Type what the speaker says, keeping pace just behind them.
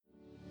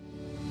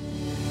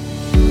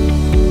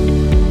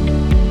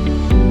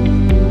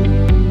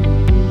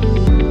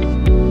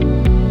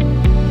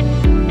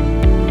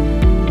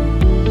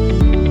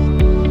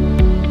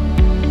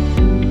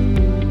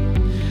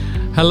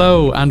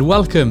Hello and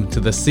welcome to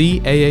the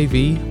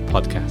CAAV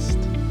podcast.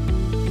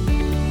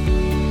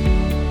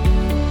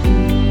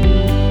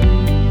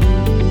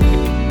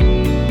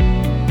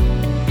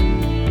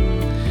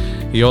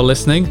 You're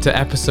listening to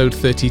episode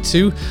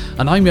 32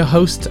 and I'm your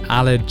host,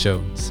 Aled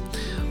Jones.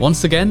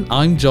 Once again,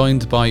 I'm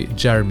joined by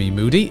Jeremy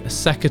Moody,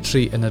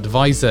 Secretary and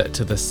Advisor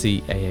to the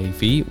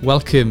CAAV.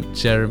 Welcome,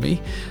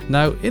 Jeremy.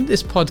 Now, in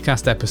this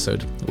podcast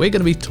episode, we're going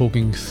to be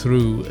talking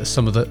through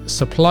some of the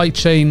supply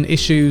chain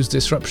issues,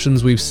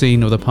 disruptions we've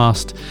seen over the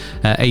past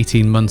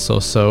 18 months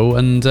or so.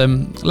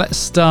 And let's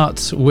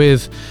start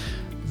with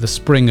the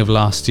spring of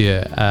last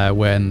year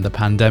when the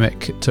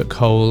pandemic took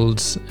hold.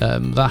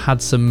 That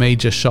had some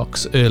major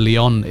shocks early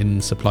on in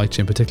supply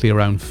chain, particularly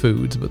around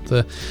food,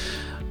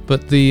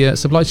 but the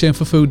supply chain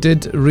for food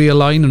did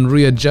realign and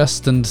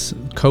readjust and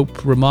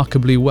cope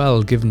remarkably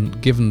well given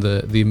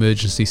the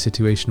emergency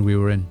situation we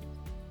were in.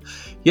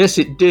 Yes,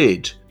 it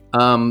did.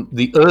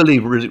 The early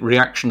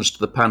reactions to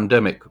the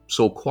pandemic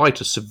saw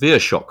quite a severe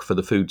shock for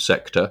the food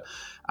sector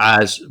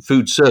as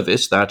food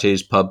service, that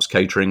is pubs,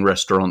 catering,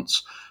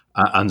 restaurants,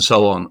 and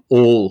so on,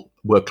 all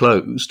were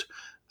closed.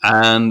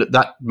 And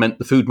that meant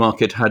the food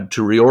market had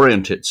to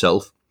reorient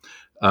itself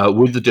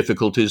with the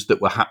difficulties that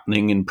were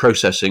happening in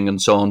processing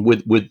and so on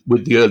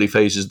with the early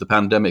phases of the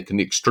pandemic and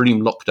the extreme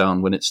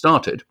lockdown when it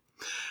started.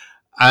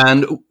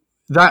 And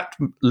that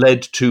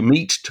led to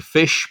meat, to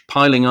fish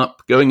piling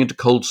up, going into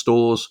cold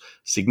stores,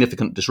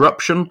 significant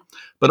disruption.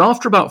 But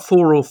after about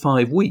 4 or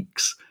 5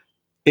 weeks,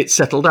 it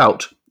settled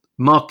out.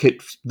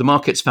 The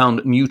markets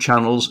found new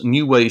channels,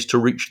 new ways to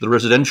reach the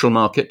residential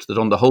market that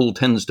on the whole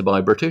tends to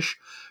buy British.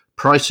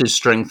 Prices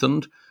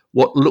strengthened.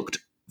 What looked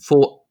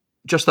for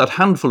just that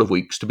handful of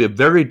weeks to be a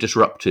very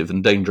disruptive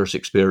and dangerous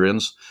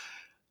experience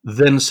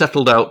then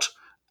settled out,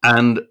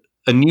 and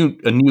a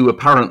new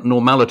apparent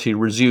normality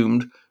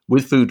resumed,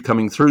 with food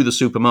coming through the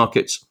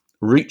supermarkets,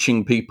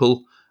 reaching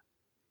people,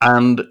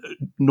 and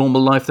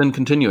normal life then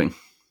continuing.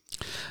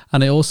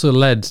 And it also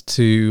led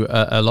to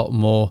a lot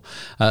more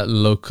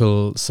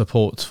local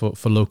support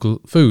for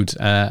local food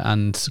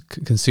and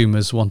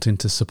consumers wanting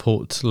to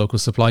support local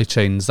supply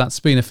chains. That's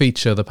been a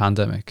feature of the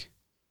pandemic.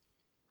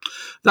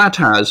 That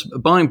has,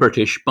 buying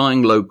British,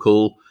 buying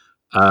local,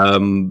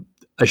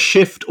 a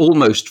shift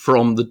almost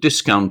from the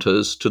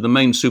discounters to the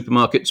main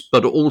supermarkets,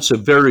 but also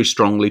very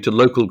strongly to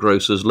local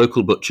grocers,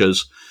 local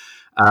butchers,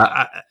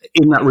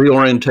 in that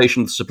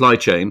reorientation of the supply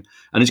chain.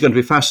 And it's going to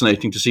be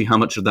fascinating to see how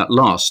much of that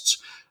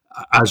lasts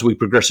as we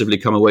progressively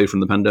come away from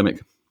the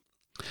pandemic.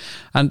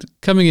 And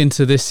coming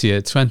into this year,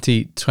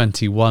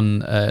 2021,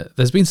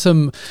 there's been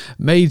some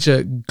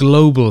major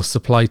global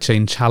supply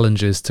chain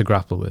challenges to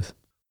grapple with.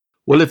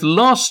 Well, if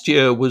last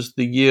year was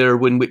the year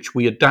in which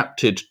we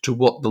adapted to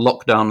what the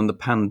lockdown and the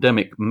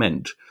pandemic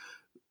meant,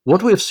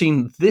 what we have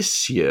seen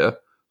this year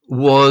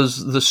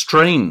was the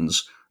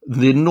strains,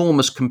 the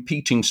enormous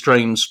competing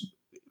strains,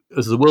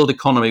 as the world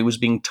economy was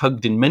being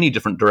tugged in many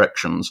different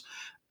directions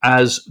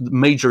as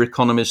major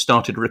economies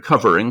started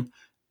recovering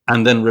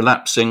and then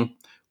relapsing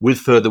with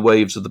further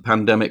waves of the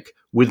pandemic,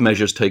 with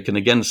measures taken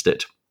against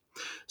it.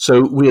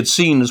 So we had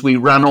seen, as we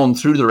ran on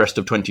through the rest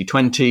of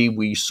 2020,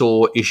 we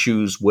saw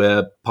issues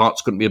where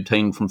parts couldn't be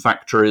obtained from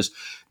factories.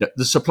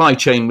 The supply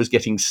chain was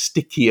getting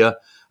stickier.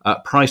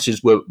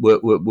 Prices were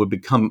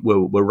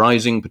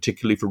rising,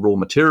 particularly for raw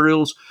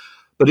materials.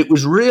 But it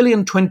was really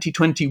in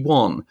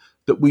 2021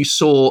 that we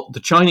saw the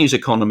Chinese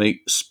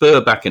economy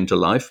spur back into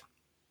life,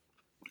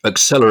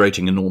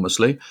 accelerating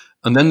enormously,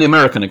 and then the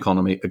American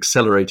economy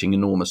accelerating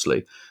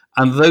enormously.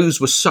 And those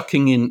were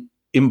sucking in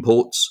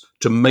imports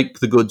to make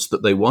the goods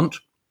that they want.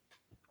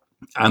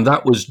 And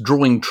that was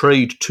drawing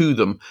trade to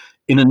them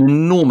in an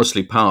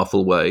enormously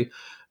powerful way.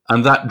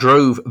 And that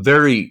drove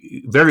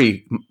very,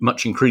 very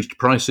much increased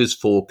prices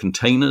for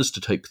containers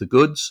to take the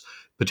goods,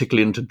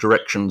 particularly into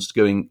directions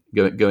going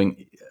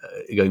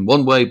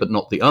one way, but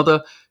not the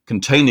other.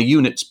 Container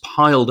units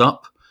piled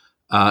up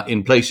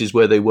in places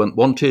where they weren't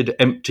wanted,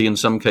 empty in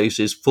some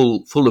cases,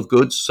 full of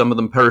goods, some of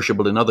them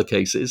perishable in other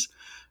cases.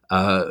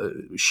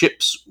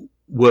 Ships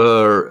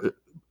were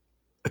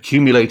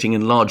accumulating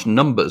in large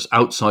numbers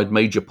outside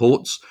major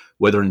ports,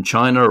 whether in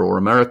China or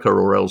America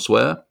or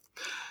elsewhere.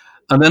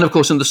 And then, of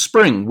course, in the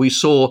spring, we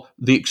saw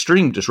the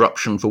extreme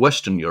disruption for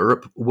Western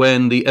Europe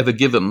when the Ever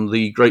Given,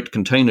 the great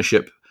container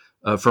ship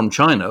from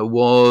China,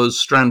 was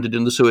stranded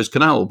in the Suez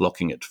Canal,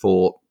 blocking it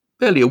for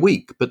barely a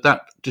week. But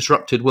that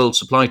disrupted world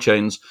supply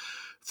chains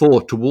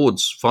for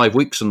towards 5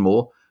 weeks and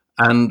more.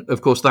 And,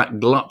 of course, that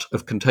glut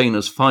of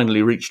containers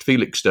finally reached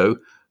Felixstowe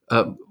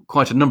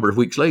quite a number of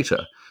weeks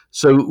later.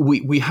 So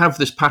we have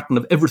this pattern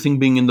of everything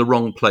being in the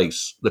wrong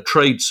place, the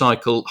trade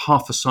cycle,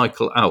 half a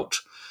cycle out.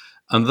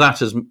 And that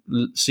has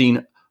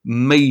seen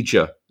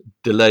major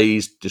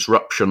delays,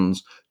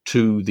 disruptions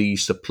to the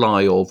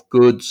supply of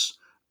goods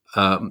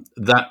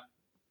that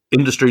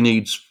industry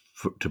needs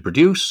to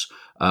produce,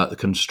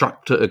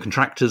 the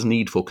contractors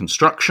need for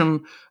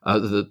construction,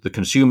 the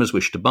consumers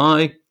wish to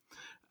buy.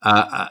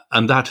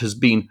 And that has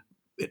been,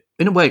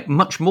 in a way,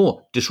 much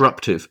more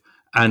disruptive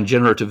and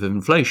generative of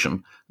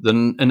inflation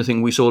than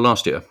anything we saw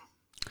last year.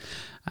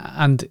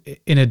 And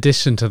in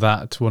addition to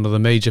that, one of the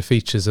major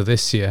features of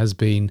this year has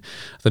been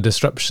the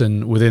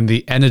disruption within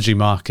the energy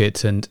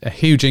market and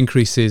huge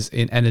increases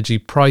in energy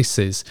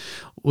prices.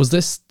 Was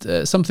this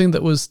something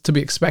that was to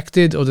be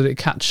expected, or did it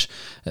catch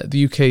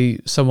the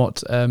UK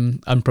somewhat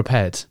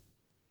unprepared?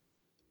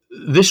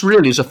 This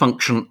really is a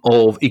function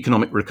of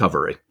economic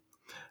recovery.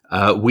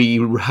 We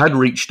had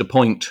reached a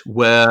point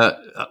where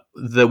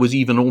there was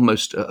even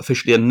almost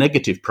officially a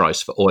negative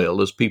price for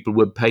oil as people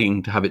were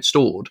paying to have it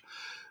stored.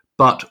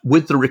 But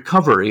with the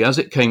recovery, as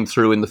it came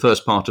through in the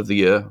first part of the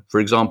year,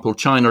 for example,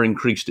 China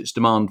increased its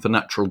demand for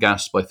natural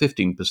gas by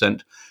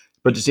 15%,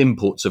 but its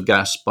imports of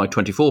gas by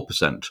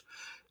 24%.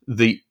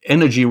 The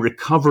energy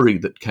recovery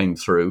that came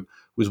through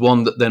was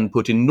one that then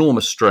put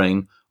enormous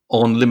strain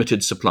on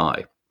limited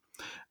supply.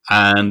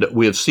 And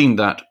we have seen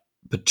that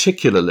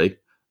particularly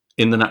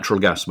in the natural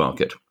gas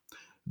market.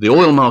 The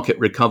oil market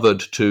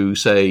recovered to,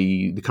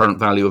 say, the current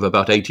value of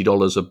about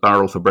 $80 a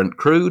barrel for Brent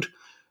crude.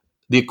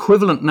 The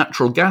equivalent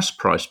natural gas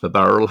price per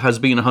barrel has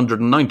been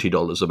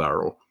 $190 a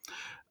barrel.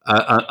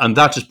 And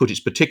that has put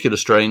its particular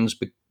strains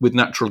with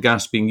natural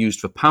gas being used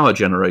for power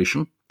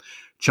generation.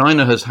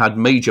 China has had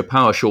major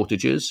power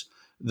shortages.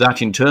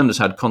 That in turn has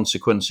had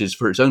consequences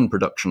for its own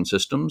production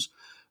systems.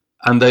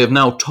 And they have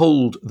now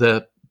told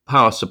their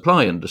power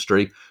supply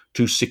industry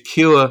to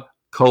secure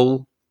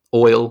coal,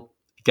 oil,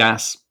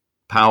 gas,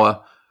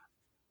 power,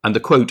 and the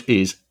quote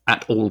is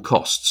at all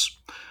costs.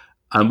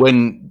 And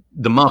when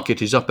the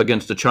market is up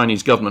against a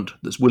Chinese government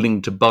that's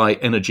willing to buy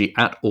energy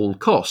at all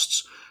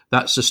costs,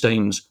 that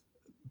sustains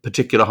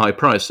particular high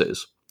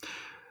prices.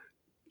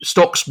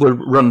 Stocks were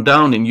run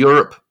down in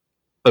Europe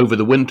over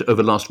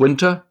last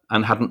winter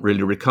and hadn't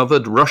really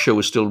recovered. Russia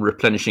was still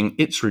replenishing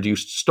its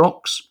reduced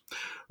stocks.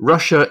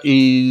 Russia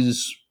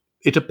is,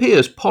 it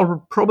appears,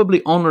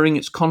 probably honouring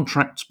its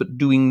contracts but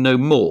doing no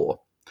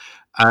more.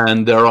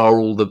 And there are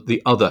all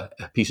the other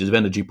pieces of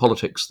energy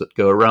politics that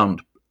go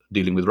around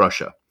dealing with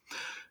Russia.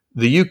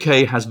 The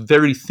UK has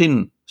very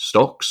thin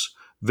stocks,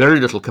 very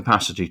little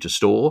capacity to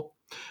store,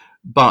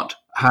 but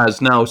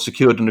has now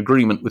secured an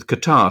agreement with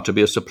Qatar to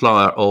be a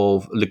supplier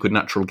of liquid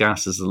natural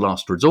gas as the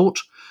last resort,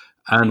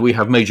 and we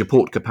have major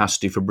port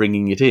capacity for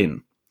bringing it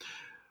in.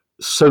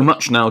 So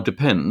much now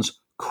depends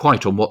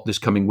quite on what this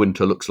coming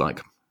winter looks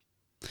like.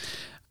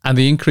 And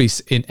the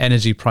increase in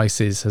energy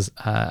prices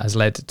has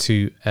led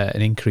to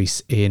an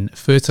increase in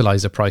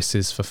fertilizer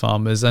prices for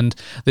farmers, and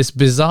this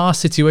bizarre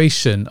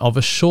situation of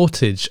a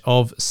shortage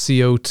of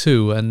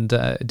CO2.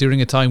 And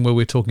during a time where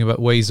we're talking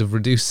about ways of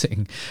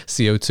reducing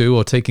CO2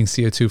 or taking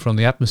CO2 from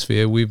the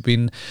atmosphere, we've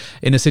been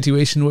in a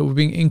situation where we've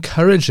been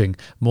encouraging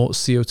more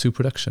CO2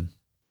 production.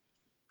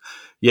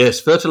 Yes,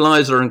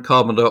 fertilizer and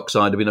carbon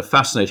dioxide have been a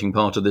fascinating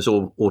part of this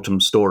autumn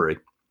story.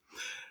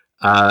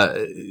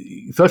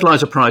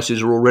 Fertilizer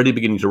prices are already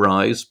beginning to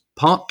rise,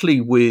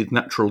 partly with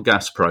natural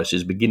gas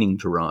prices beginning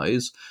to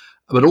rise,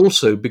 but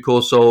also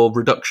because of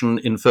reduction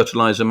in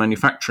fertilizer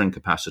manufacturing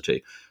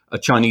capacity. A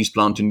Chinese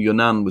plant in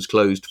Yunnan was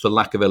closed for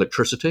lack of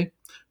electricity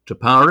to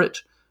power it.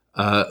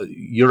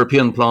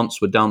 European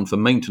plants were down for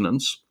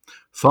maintenance.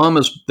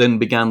 Farmers then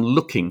began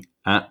looking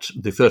at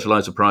the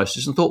fertilizer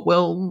prices and thought,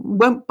 well,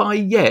 won't buy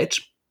yet,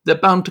 they're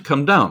bound to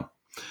come down.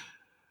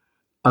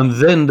 And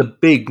then the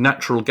big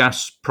natural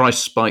gas price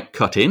spike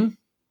cut in.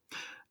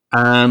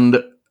 And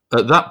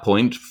at that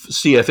point,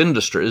 CF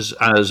Industries,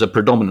 as a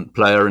predominant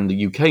player in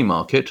the UK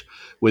market,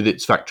 with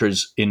its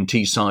factories in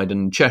Teesside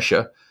and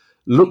Cheshire,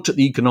 looked at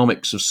the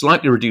economics of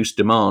slightly reduced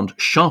demand,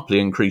 sharply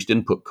increased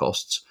input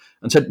costs,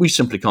 and said, we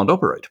simply can't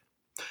operate.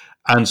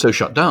 And so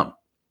shut down.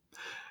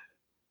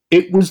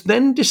 It was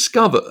then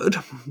discovered,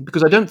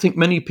 because I don't think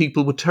many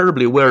people were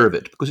terribly aware of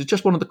it, because it's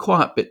just one of the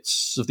quiet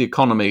bits of the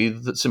economy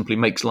that simply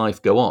makes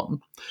life go on,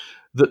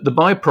 that the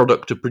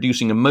byproduct of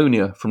producing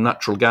ammonia from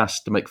natural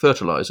gas to make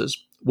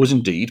fertilizers was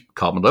indeed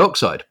carbon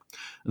dioxide.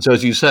 And so,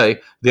 as you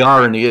say, the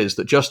irony is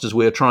that just as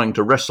we're trying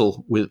to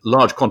wrestle with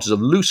large quantities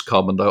of loose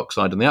carbon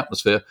dioxide in the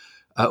atmosphere,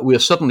 we are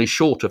suddenly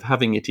short of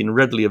having it in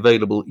readily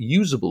available,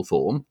 usable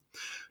form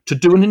to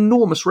do an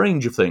enormous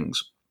range of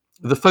things.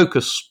 The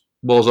focus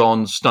was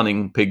on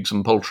stunning pigs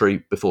and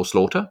poultry before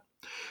slaughter,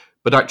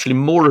 but actually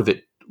more of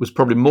it was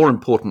probably more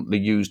importantly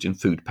used in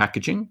food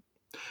packaging.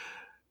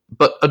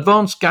 But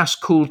advanced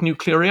gas-cooled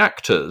nuclear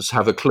reactors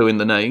have a clue in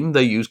the name.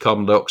 They use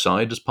carbon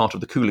dioxide as part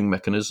of the cooling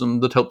mechanism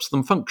that helps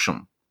them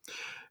function.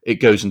 It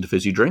goes into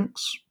fizzy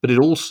drinks, but it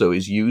also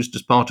is used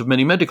as part of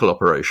many medical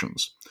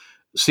operations.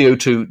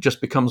 CO2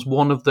 just becomes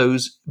one of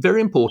those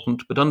very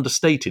important but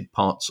understated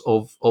parts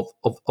of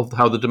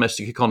how the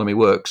domestic economy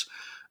works.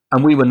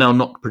 And we were now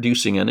not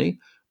producing any,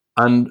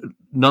 and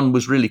none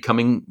was really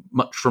coming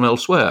much from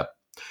elsewhere.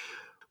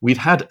 We'd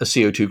had a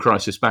CO2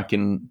 crisis back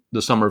in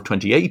the summer of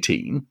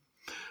 2018,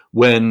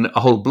 when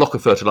a whole block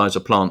of fertilizer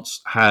plants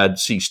had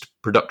ceased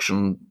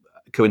production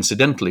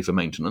coincidentally for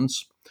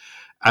maintenance.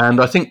 And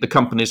I think the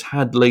companies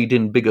had laid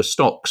in bigger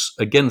stocks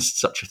against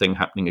such a thing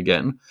happening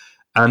again.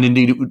 And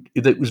indeed,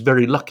 it was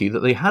very lucky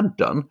that they had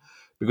done,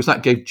 because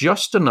that gave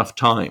just enough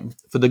time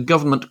for the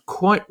government,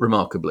 quite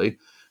remarkably,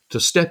 to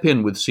step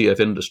in with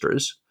CF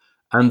Industries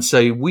and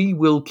say, we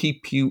will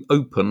keep you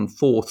open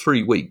for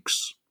 3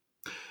 weeks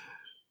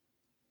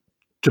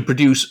to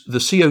produce the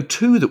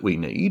CO2 that we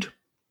need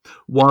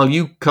while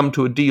you come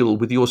to a deal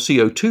with your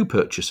CO2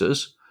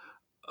 purchasers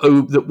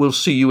that will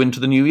see you into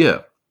the new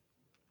year.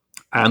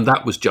 And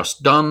that was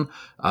just done.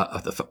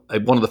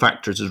 One of the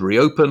factories has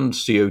reopened,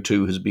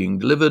 CO2 is being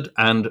delivered,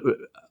 and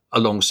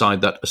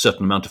alongside that, a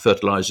certain amount of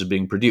fertilizer is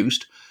being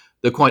produced,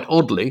 though quite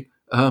oddly,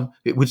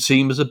 it would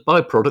seem as a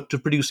byproduct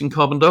of producing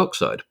carbon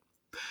dioxide.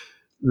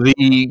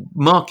 The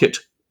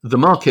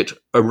market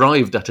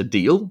arrived at a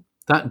deal.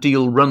 That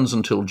deal runs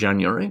until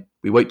January.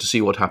 We wait to see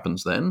what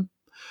happens then.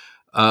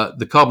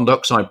 The carbon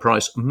dioxide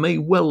price may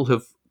well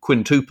have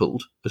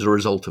quintupled as a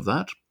result of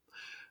that.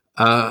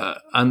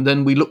 And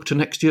then we look to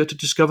next year to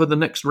discover the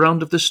next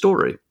round of this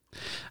story.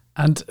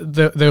 And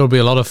there will be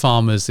a lot of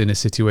farmers in a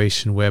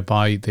situation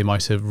whereby they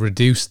might have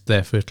reduced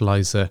their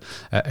fertilizer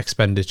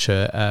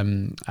expenditure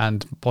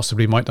and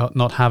possibly might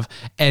not have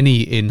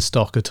any in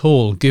stock at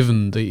all,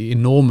 given the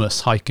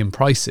enormous hike in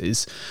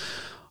prices.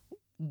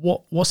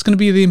 What's going to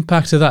be the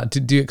impact of that?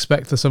 Do you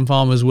expect that some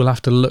farmers will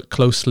have to look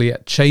closely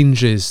at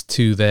changes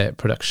to their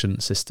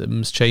production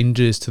systems,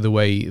 changes to the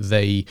way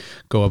they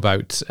go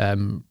about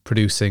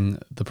producing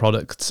the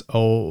products,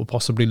 or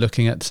possibly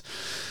looking at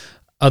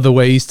other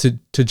ways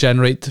to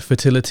generate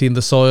fertility in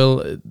the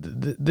soil?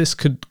 This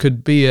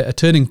could be a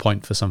turning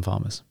point for some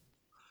farmers.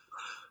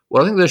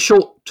 Well, I think there's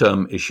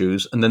short-term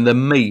issues, and then there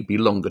may be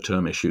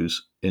longer-term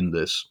issues in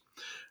this.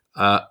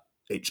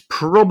 It's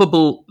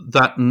probable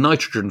that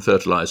nitrogen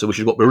fertilizer, which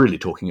is what we're really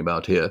talking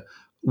about here,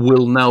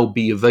 will now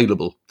be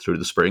available through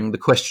the spring. The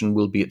question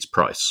will be its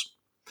price.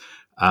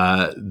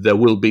 There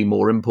will be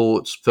more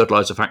imports.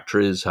 Fertilizer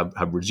factories have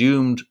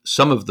resumed.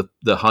 Some of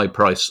the high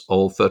price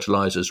of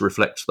fertilizers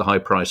reflects the high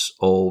price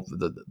of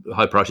the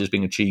high prices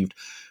being achieved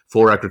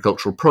for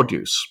agricultural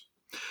produce.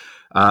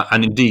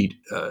 And indeed,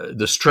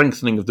 the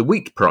strengthening of the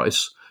wheat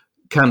price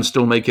can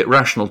still make it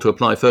rational to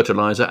apply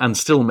fertilizer and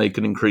still make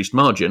an increased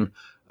margin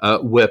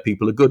where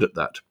people are good at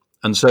that.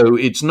 And so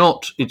it's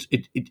not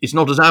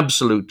as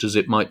absolute as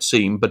it might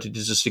seem, but it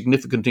is a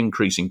significant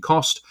increase in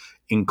cost,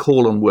 in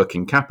call on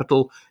working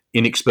capital,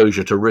 in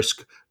exposure to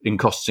risk, in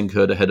costs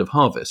incurred ahead of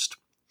harvest.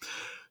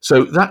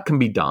 So that can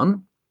be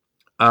done.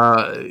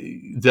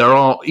 There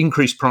are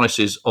increased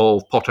prices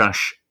of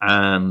potash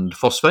and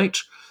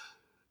phosphate.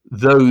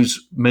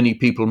 Those many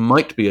people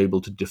might be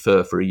able to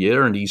defer for a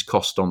year and ease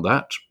cost on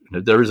that.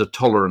 There is a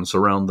tolerance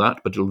around that,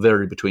 but it'll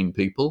vary between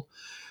people.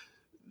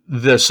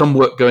 There's some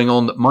work going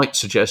on that might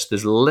suggest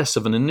there's less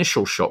of an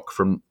initial shock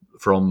from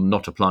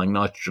not applying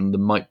nitrogen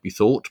than might be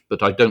thought,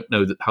 but I don't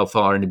know how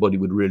far anybody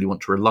would really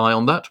want to rely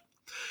on that.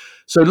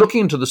 So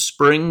looking into the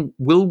spring,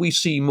 will we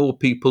see more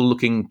people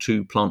looking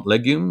to plant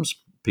legumes,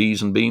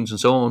 peas and beans and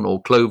so on,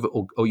 or clover,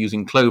 or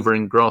using clover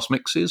in grass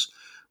mixes?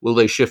 Will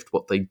they shift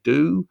what they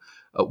do?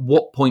 At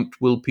what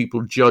point will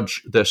people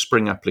judge their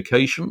spring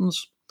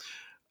applications?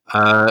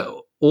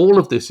 All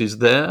of this is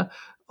there.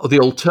 The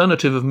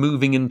alternative of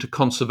moving into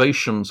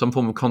conservation, some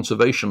form of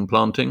conservation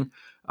planting,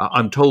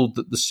 I'm told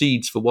that the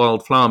seeds for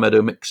wildflower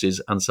meadow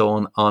mixes and so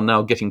on are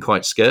now getting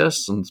quite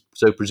scarce, and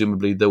so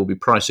presumably there will be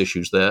price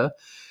issues there.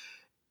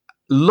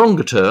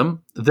 Longer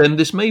term, then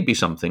this may be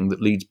something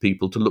that leads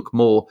people to look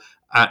more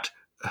at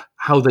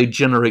how they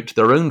generate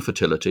their own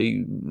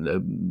fertility,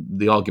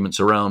 the arguments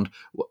around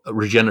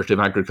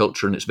regenerative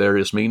agriculture and its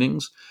various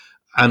meanings,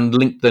 and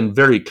linked then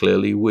very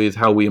clearly with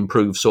how we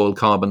improve soil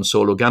carbon,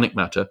 soil organic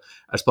matter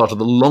as part of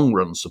the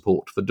long-run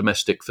support for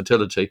domestic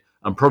fertility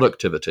and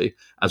productivity,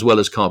 as well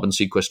as carbon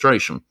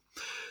sequestration.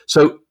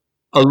 So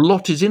a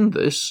lot is in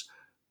this.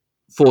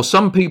 For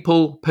some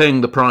people, paying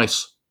the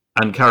price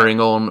and carrying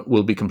on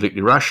will be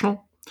completely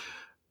rational.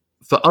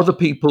 For other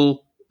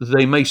people,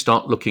 they may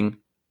start looking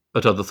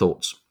at other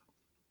thoughts.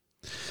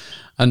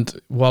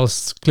 And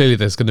whilst clearly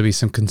there's going to be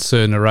some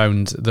concern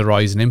around the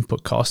rise in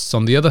input costs,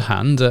 on the other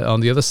hand, on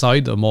the other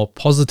side, a more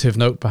positive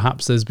note,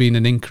 perhaps there's been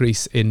an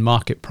increase in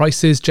market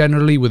prices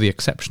generally, with the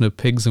exception of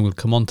pigs, and we'll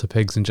come on to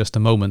pigs in just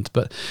a moment.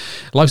 But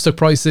livestock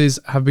prices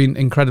have been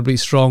incredibly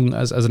strong,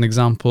 as an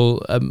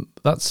example.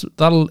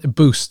 That'll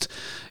boost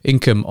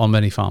income on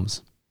many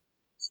farms.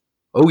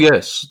 Oh,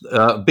 yes.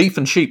 Beef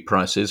and sheep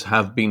prices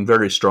have been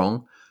very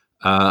strong.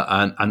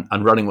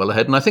 And running well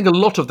ahead. And I think a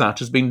lot of that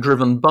has been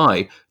driven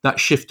by that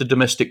shift to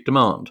domestic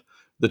demand,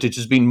 that it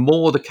has been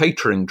more the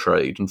catering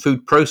trade and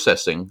food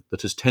processing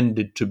that has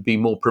tended to be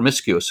more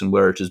promiscuous in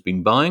where it has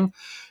been buying.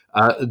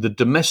 The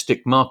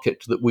domestic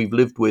market that we've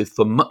lived with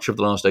for much of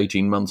the last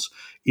 18 months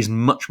is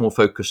much more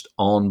focused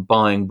on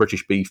buying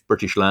British beef,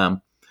 British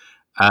lamb,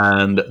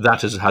 and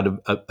that has had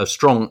a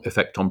strong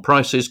effect on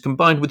prices,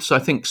 combined with, I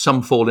think,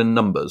 some fall in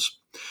numbers.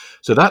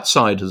 So that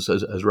side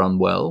has run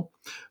well.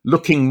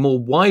 Looking more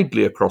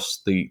widely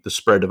across the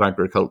spread of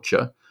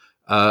agriculture,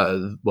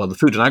 the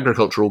Food and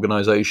Agriculture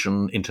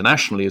Organization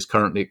internationally is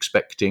currently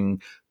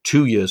expecting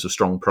 2 years of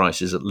strong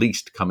prices at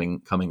least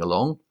coming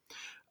along.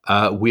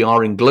 We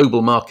are in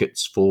global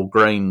markets for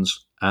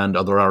grains and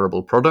other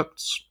arable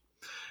products.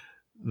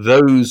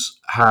 Those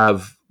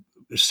have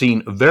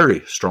seen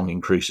very strong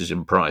increases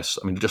in price.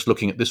 I mean, just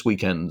looking at this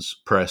weekend's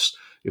press,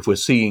 if we're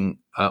seeing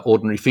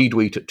ordinary feed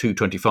wheat at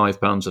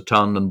 £225 a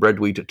tonne and bread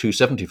wheat at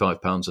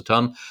 £275 a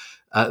tonne,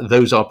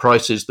 those are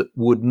prices that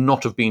would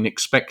not have been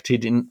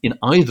expected in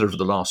either of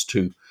the last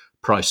two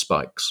price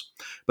spikes.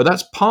 But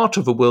that's part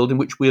of a world in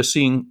which we are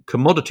seeing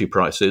commodity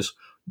prices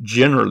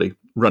generally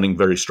running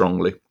very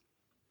strongly,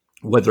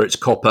 whether it's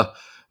copper,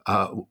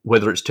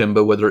 whether it's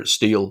timber, whether it's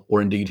steel,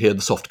 or indeed here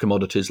the soft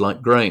commodities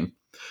like grain.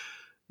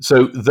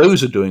 So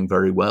those are doing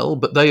very well,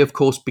 but they, of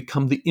course,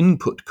 become the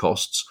input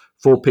costs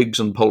for pigs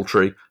and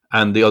poultry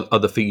and the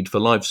other feed for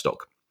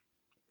livestock.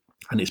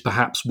 And it's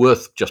perhaps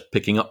worth just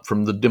picking up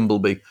from the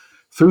Dimbleby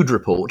Food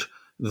Report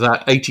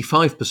that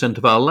 85%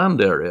 of our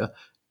land area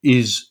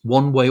is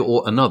one way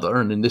or another,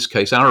 and in this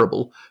case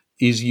arable,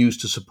 is used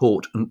to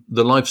support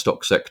the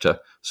livestock sector.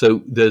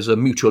 So there's a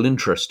mutual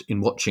interest in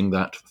watching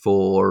that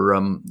for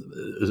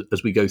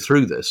as we go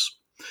through this.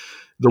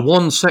 The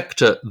one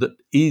sector that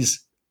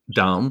is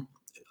down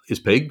is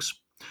pigs.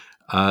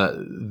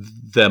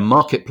 Their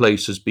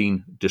marketplace has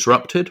been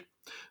disrupted.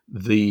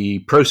 The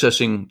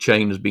processing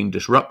chain has been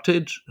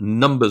disrupted.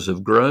 Numbers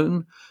have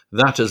grown.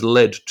 That has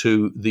led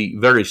to the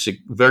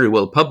very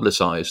well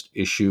publicised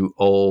issue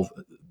of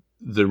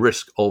the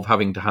risk of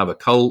having to have a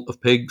cull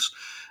of pigs.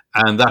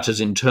 And that has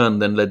in turn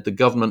then led the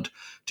government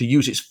to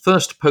use its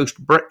first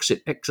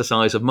post-Brexit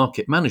exercise of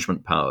market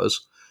management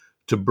powers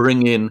to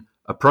bring in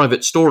a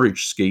private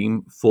storage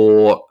scheme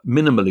for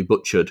minimally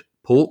butchered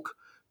pork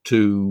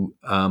to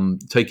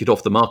take it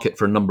off the market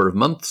for a number of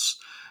months.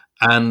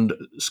 And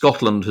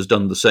Scotland has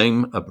done the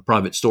same, a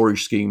private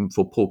storage scheme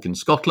for pork in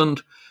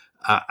Scotland.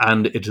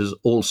 And it has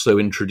also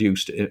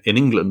introduced, in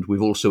England,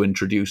 we've also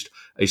introduced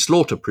a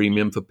slaughter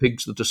premium for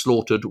pigs that are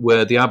slaughtered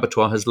where the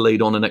abattoir has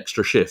laid on an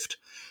extra shift.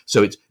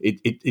 So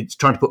it's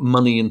trying to put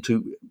money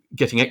into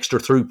getting extra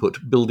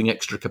throughput, building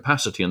extra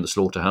capacity in the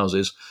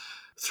slaughterhouses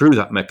through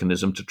that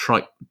mechanism to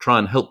try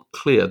and help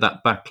clear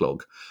that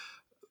backlog.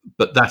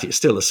 But that is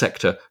still a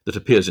sector that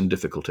appears in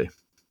difficulty.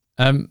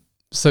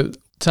 So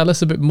tell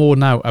us a bit more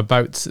now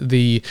about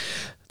the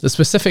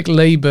specific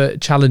labour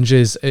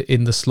challenges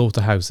in the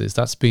slaughterhouses.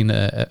 That's been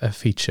a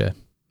feature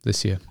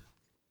this year.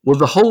 Well,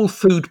 the whole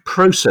food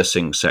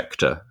processing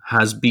sector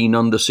has been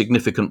under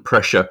significant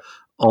pressure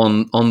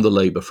on the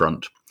labour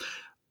front.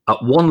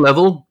 At one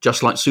level,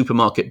 just like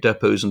supermarket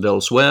depots and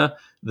elsewhere,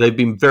 they've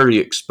been very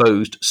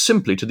exposed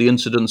simply to the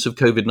incidence of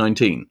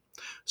COVID-19.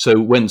 So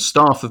when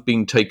staff have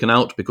been taken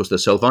out because they're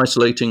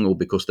self-isolating or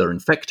because they're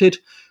infected,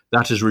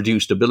 that has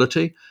reduced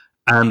ability.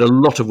 And a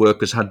lot of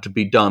work has had to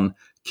be done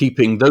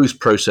keeping those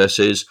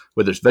processes,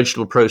 whether it's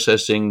vegetable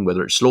processing,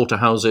 whether it's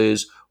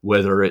slaughterhouses,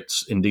 whether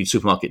it's indeed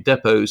supermarket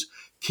depots,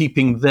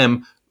 keeping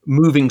them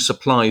moving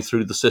supply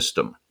through the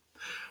system.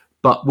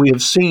 But we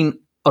have seen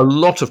a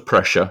lot of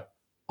pressure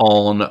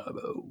on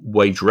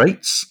wage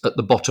rates at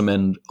the bottom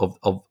end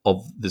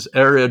of this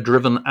area,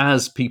 driven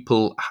as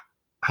people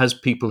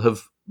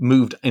have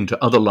moved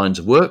into other lines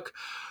of work,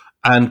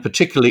 and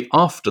particularly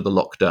after the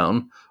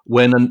lockdown,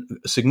 when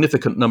a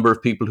significant number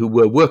of people who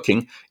were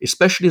working,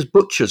 especially as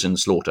butchers in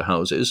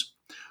slaughterhouses,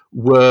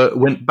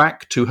 went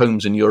back to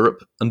homes in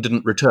Europe and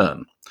didn't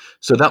return.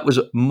 So that was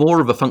more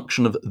of a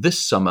function of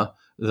this summer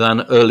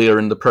than earlier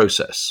in the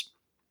process.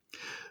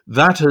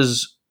 That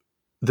has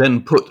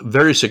then put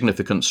very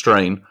significant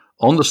strain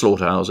on the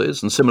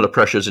slaughterhouses and similar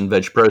pressures in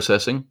veg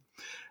processing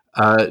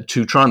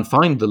to try and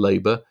find the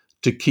labour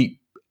to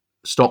keep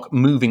stock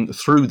moving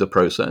through the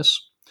process.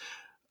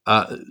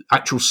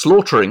 Actual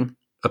slaughtering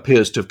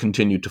appears to have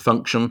continued to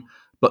function,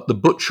 but the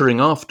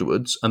butchering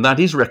afterwards, and that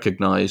is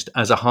recognised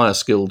as a higher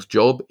skilled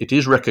job, it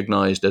is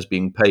recognised as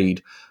being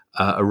paid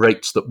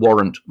rates that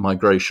warrant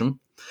migration.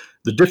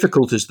 The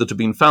difficulties that have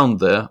been found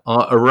there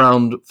are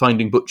around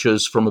finding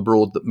butchers from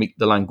abroad that meet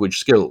the language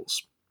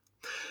skills.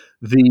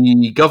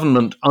 The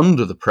government,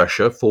 under the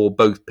pressure for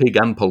both pig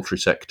and poultry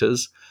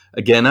sectors,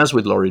 again, as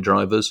with lorry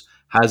drivers,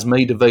 has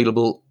made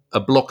available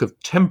a block of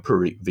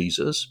temporary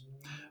visas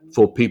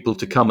for people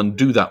to come and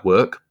do that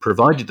work,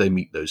 provided they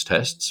meet those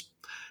tests.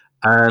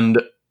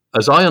 And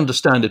as I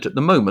understand it at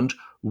the moment,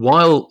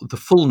 while the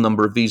full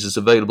number of visas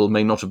available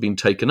may not have been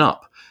taken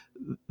up,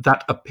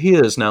 that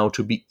appears now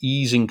to be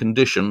easing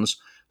conditions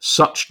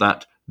such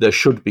that there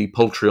should be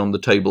poultry on the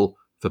table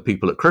for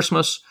people at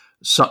Christmas,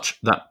 such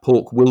that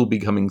pork will be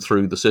coming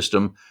through the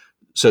system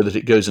so that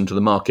it goes into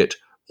the market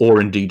or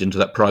indeed into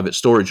that private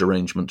storage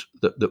arrangement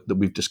that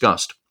we've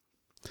discussed.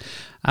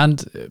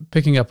 And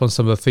picking up on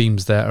some of the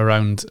themes there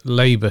around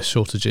labour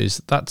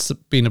shortages, that's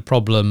been a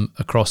problem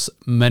across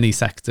many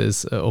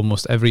sectors.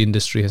 Almost every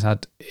industry has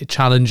had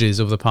challenges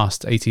over the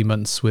past 18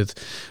 months with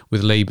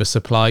labour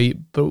supply,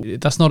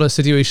 but that's not a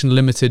situation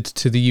limited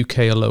to the UK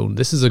alone.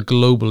 This is a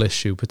global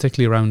issue,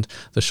 particularly around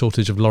the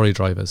shortage of lorry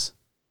drivers.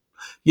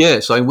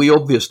 Yes, we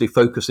obviously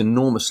focus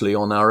enormously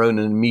on our own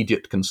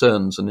immediate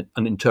concerns and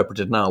interpret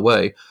it in our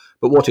way.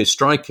 But what is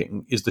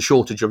striking is the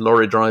shortage of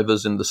lorry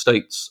drivers in the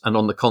States and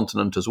on the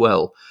continent as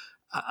well.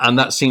 And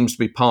that seems to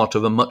be part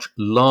of a much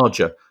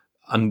larger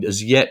and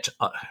as yet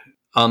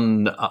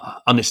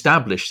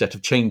unestablished set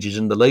of changes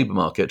in the labour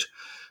market.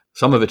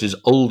 Some of it is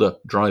older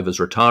drivers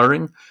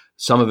retiring.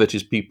 Some of it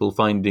is people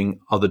finding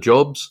other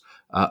jobs.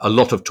 A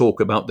lot of talk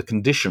about the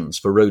conditions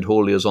for road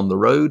hauliers on the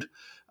road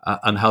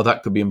and how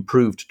that could be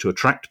improved to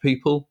attract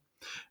people.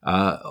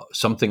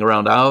 Something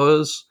around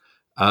hours.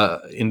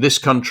 In this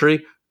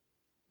country,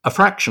 a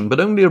fraction,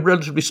 but only a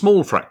relatively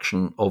small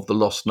fraction of the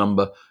lost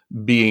number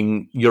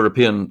being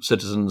European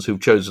citizens who've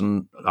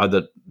chosen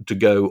either to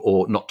go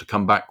or not to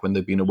come back when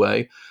they've been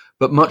away.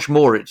 But much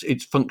more,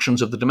 it's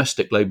functions of the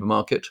domestic labour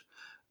market.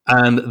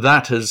 And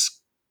that has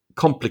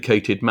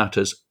complicated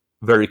matters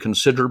very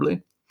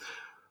considerably.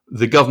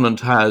 The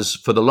government has,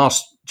 for the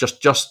last,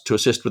 just to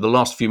assist with the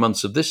last few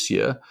months of this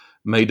year,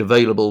 made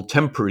available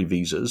temporary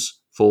visas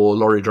for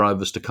lorry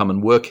drivers to come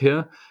and work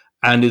here,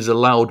 and is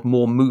allowed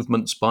more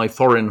movements by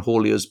foreign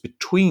hauliers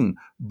between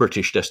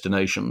British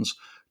destinations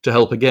to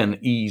help, again,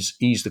 ease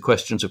the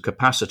questions of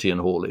capacity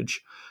and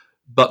haulage.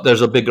 But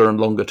there's a bigger and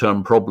longer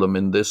term problem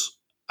in this,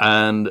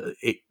 and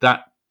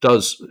that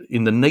does,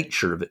 in the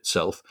nature of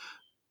itself,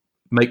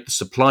 make the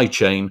supply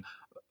chain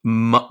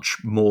much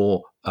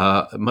more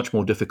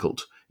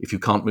difficult if you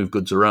can't move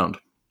goods around.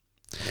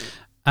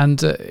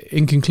 And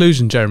in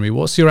conclusion, Jeremy,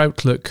 what's your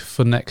outlook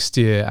for next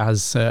year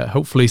as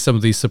hopefully some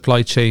of these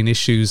supply chain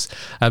issues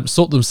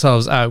sort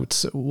themselves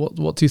out?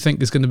 What do you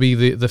think is going to be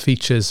the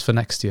features for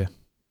next year?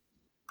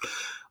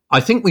 I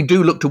think we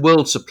do look to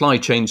world supply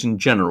chains in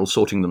general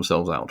sorting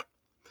themselves out.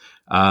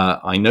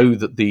 I know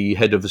that the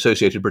head of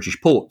Associated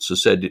British Ports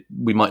has said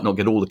we might not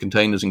get all the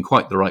containers in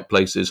quite the right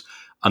places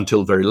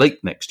until very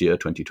late next year,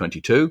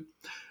 2022.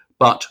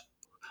 But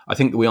I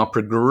think that we are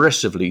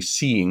progressively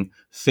seeing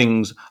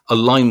things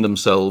align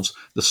themselves,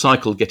 the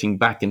cycle getting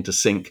back into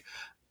sync,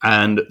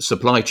 and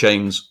supply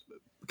chains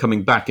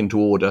coming back into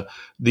order.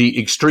 The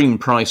extreme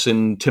price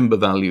in timber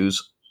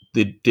values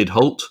did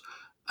halt,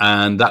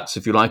 and that's,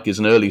 if you like, is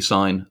an early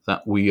sign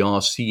that we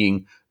are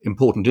seeing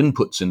important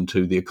inputs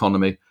into the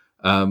economy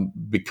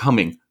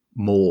becoming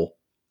more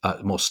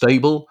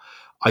stable.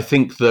 I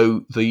think,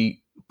 though, the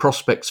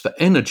prospects for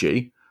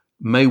energy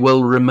may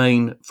well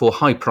remain for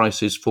high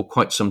prices for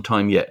quite some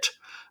time yet.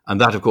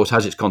 And that, of course,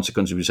 has its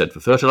consequences, we said,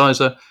 for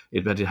fertilizer.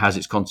 It has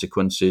its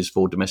consequences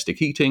for domestic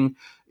heating.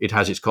 It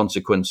has its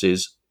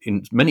consequences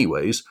in many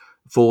ways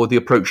for the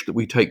approach that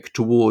we take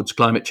towards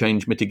climate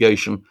change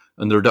mitigation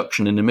and the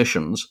reduction in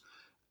emissions.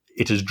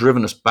 It has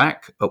driven us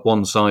back at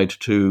one side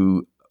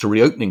to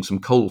reopening some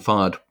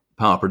coal-fired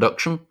power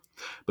production.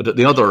 But at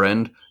the other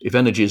end, if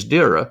energy is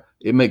dearer,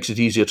 it makes it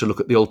easier to look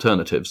at the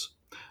alternatives.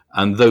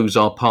 And those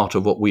are part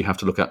of what we have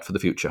to look at for the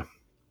future.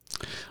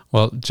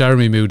 Well,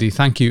 Jeremy Moody,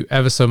 thank you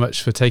ever so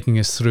much for taking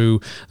us through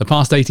the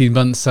past 18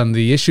 months and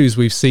the issues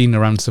we've seen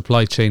around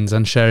supply chains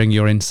and sharing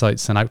your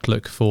insights and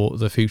outlook for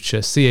the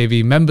future.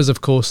 CAV members,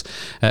 of course,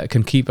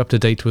 can keep up to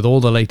date with all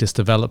the latest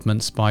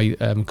developments by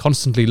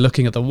constantly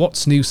looking at the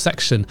What's New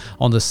section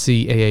on the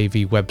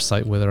CAAV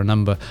website, where there are a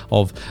number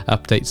of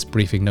updates,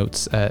 briefing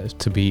notes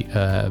to be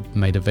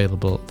made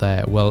available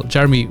there. Well,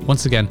 Jeremy,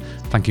 once again,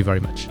 thank you very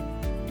much.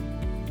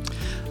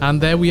 And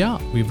there we are.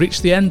 We've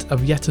reached the end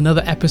of yet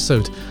another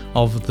episode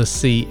of the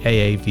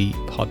CAAV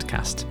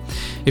podcast.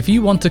 If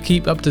you want to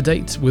keep up to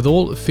date with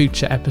all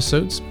future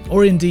episodes,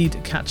 or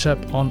indeed catch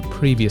up on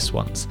previous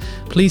ones,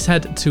 please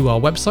head to our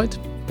website,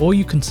 or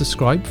you can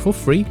subscribe for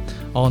free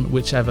on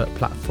whichever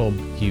platform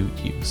you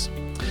use.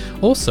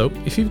 Also,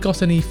 if you've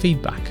got any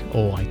feedback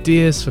or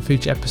ideas for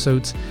future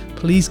episodes,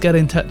 please get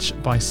in touch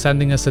by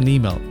sending us an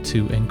email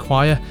to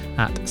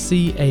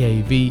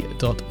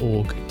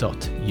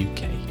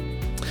inquire@caav.org.uk.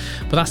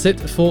 But that's it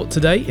for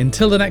today.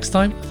 Until the next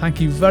time,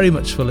 thank you very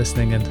much for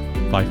listening, and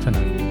bye for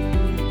now.